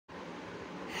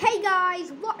Hey guys,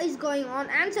 what is going on?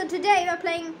 And so today we're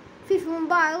playing FIFA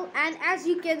Mobile, and as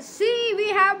you can see, we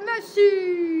have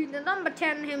Messi, the number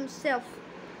 10 himself.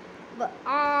 But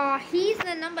he's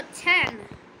the number 10.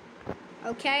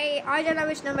 Okay, I don't know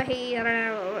which number I don't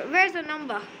know. Where's the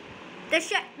number? The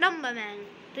shirt number, man.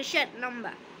 The shirt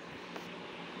number.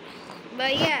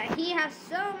 But yeah, he has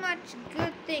so much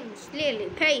good things.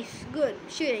 Clearly, pace good,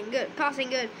 shooting good,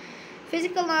 passing good,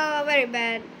 physical very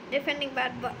bad, defending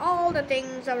bad, but all the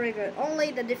things are very good.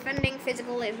 Only the defending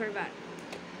physical is very bad.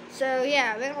 So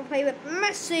yeah, we're gonna play with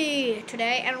Messi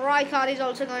today, and Rijkaard is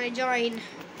also gonna join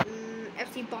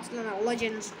FC Barcelona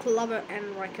Legends Club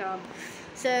and Rijkaard.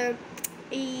 So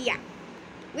yeah,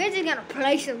 we're just gonna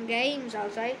play some games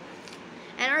outside.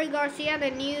 And Ari Garcia,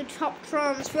 the new top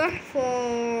transfer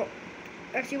for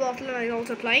FC Barcelona, is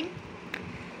also playing.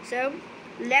 So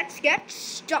let's get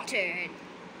started.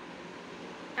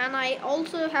 And I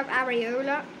also have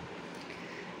Areola.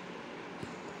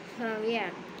 So yeah.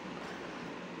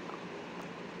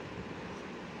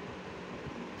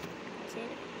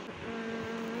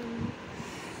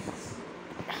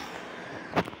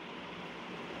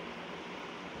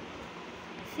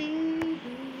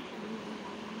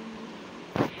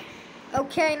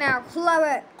 Okay, now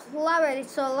Clover,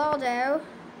 it's Solado.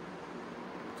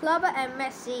 Clover and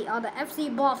Messi are the FC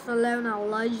Barcelona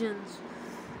legends.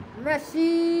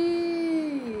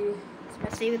 Messi! It's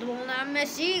Messi with the ball now.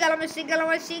 Messi,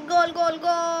 goal, goal,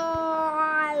 goal!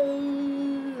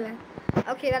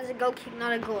 Okay, that's a goal kick,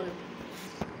 not a goal.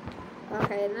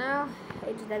 Okay, now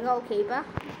it's the goalkeeper.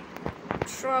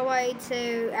 Throw away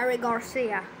to Eric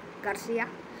Garcia.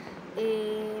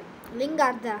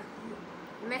 Lingard.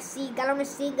 Messi, Galo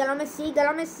Messi.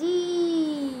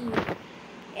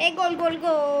 A goal.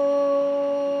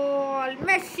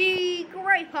 Messi,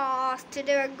 great pass to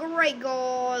do a great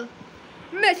goal.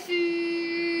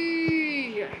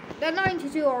 Messi, the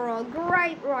 92-year-old,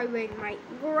 great right wing, mate.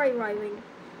 Great right wing.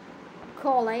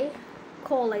 Corley.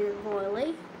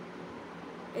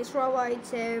 It's right away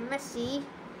to Messi.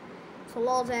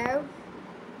 Solado.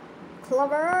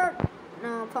 Clover.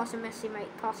 No, pass to Messi,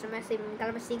 mate. Pass to Messi.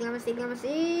 Galo Messi.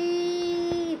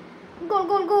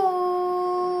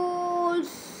 Goal.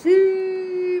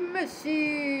 See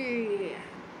Messi.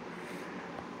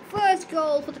 First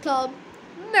goal for the club.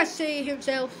 Messi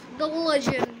himself, the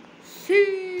legend.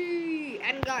 See.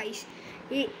 And guys,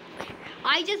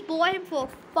 I just bought him for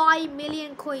 5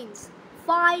 million coins.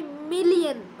 5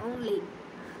 million only.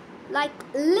 Like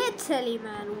literally,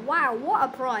 man. Wow, what a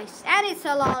price. And it's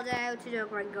allowed out to do a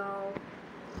great goal.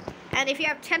 And if you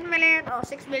have 10 million or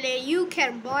 6 million, you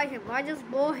can buy him. I just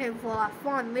bought him for like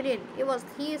 5 million.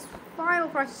 His final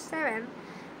price is 7,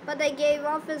 but they gave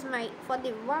off his mate for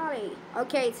the Diwali.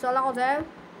 Okay, Solado.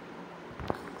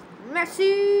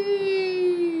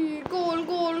 Messi! Goal!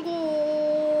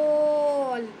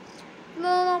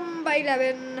 Number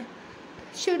 11.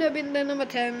 Should have been the number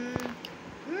 10.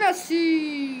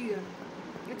 Messi!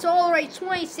 It's already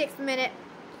 26th minute,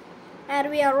 and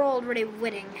we are already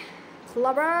winning.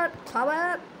 Clover,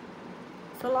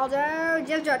 Solado,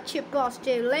 just a chip pass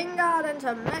to Lingard and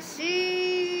to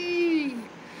Messi.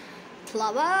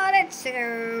 Clover, it's a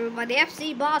goal by the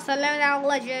FC Barcelona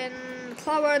legend,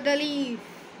 Clover the Leaf.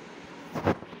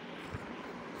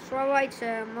 Throw away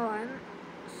to Moen,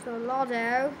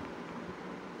 Solado.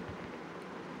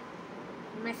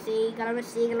 Messi, Galo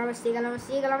Messi.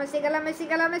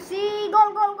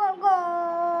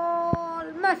 Goal.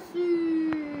 Messi.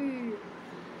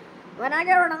 When I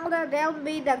get Ronaldo, they'll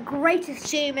be the greatest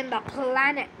team in the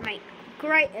planet, mate.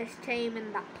 Greatest team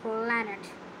in the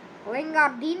planet.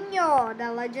 Lingardinho,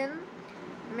 the legend.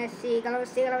 Messi, Galo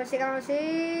Messi.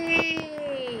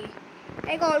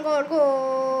 Hey, goal.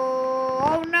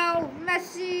 Oh no,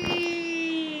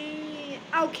 Messi.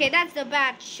 Okay, that's a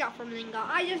bad shot from Lingard.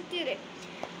 I just did it.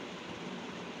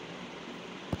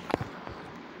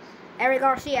 Eric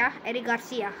Garcia.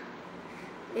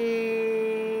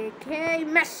 Okay,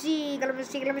 Messi, Galo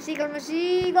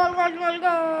Messi.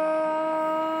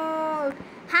 Goal.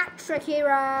 Hat-trick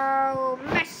hero,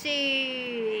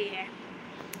 Messi,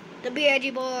 the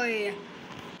BAG boy.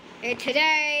 And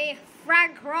today,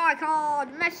 Frank Rijkaard,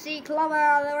 Messi,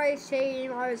 Clover, the race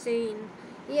team I've seen,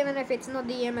 even if it's not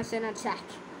the MSN attack.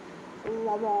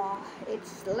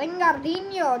 It's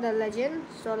Lingardinho, the legend.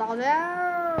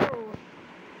 Solado.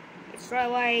 It's right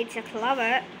away to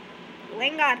Clover.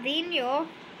 Lingardinho.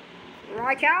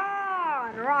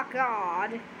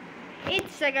 Rijkaard.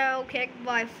 It's a goal kick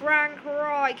by Frank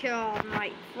Rijkaard,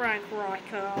 mate. Frank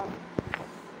Rijkaard.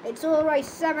 It's already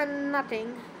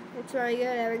 7-0. It's very good,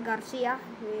 Eric Garcia.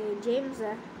 James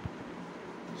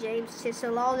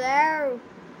Solado.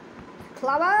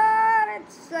 Clover,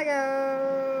 it's a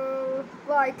goal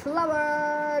by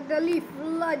Clover, the Leaf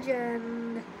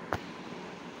legend.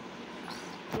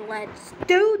 Let's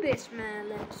do this, man.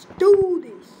 Let's do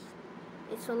this.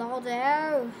 It's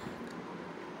Ronaldo.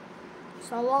 It's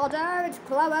Ronaldo. It's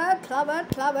Clover.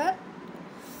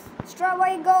 Straight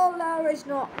away goal. No, it's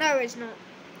not. No, it's not.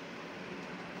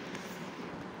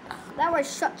 That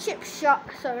was chip shot.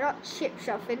 Sorry, not chip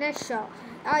shot. Finish shot.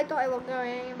 I thought it was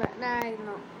going, but no, it's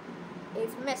not.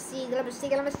 It's Messi.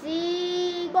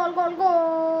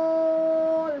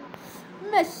 Goal.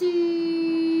 Messi.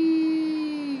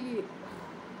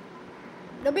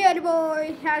 The bearded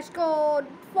boy has scored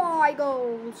 5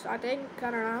 goals, I think.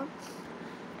 I don't know.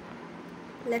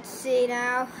 Let's see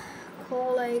now.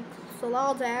 Calling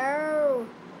Ronaldo.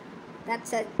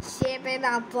 That's a chip in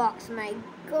the box, mate.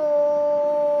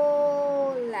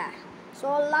 Goal.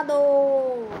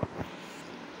 Solado.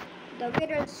 The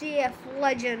veteran CF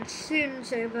legend, soon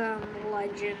to become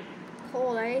legend.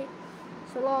 Calling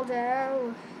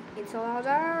Solado. It's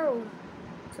Solado.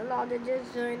 Solado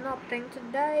just doing nothing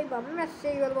today, but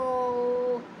Messi with the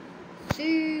ball.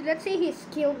 See, let's see his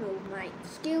skill move, mate.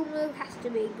 Skill move has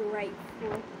to be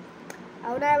grateful.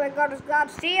 Oh no, we got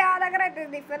Garcia, the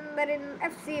greatest defender in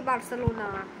FC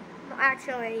Barcelona. Not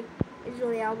actually, it's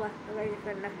Jordi Alba, the great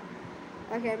defender.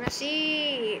 Okay,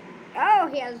 Messi. Oh,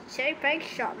 he has a fake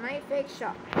shot, mate. Fake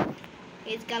shot.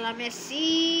 He's got a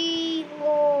Messi.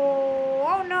 Goal.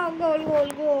 Oh no,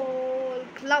 goal.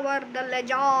 Clover, the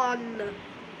legend,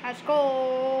 has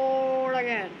scored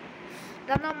again.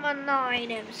 The number 9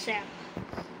 himself.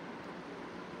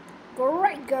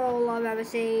 Great goal I've ever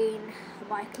seen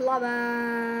by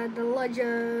Clover, the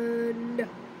legend.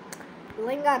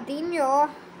 Lingardinho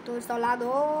to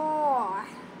Solado.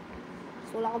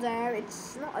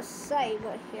 It's not a save,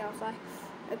 but here I'll say.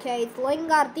 Okay, it's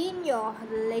Lingardinho,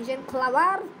 the legend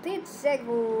Clover. It's a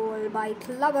goal by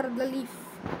Clover the Leaf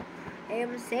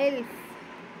himself.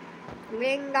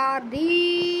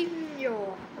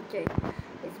 Lingardinho. Okay,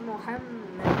 it's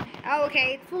Mohammed.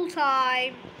 Okay, it's full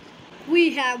time.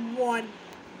 We have won.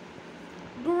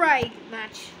 Great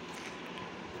match.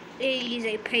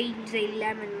 Easy peasy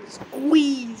lemon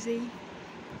squeezy.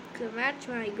 Good match,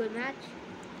 very good match.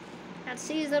 And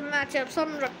season matchups,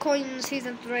 100 coins,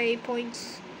 season 3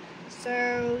 points.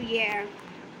 So yeah.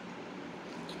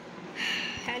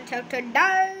 And so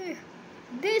today,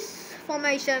 this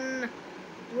formation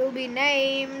will be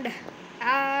named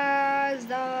as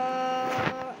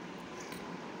the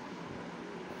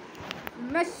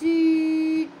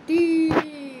Messi team.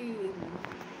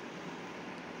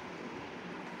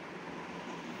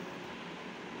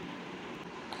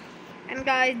 And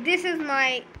guys, this is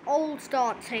my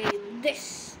all-star team.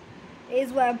 This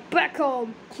is where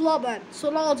Beckham, Clover,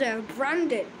 Solado,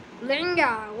 Brandon,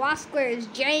 Lingard, Vasquez,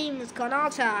 James,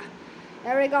 Konata,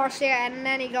 Eric Garcia, and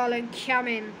Nanny Garland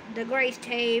coming. The greatest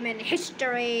team in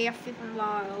history of FIFA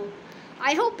Mobile.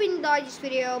 I hope you enjoyed this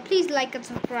video. Please like and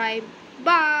subscribe.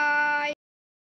 Bye.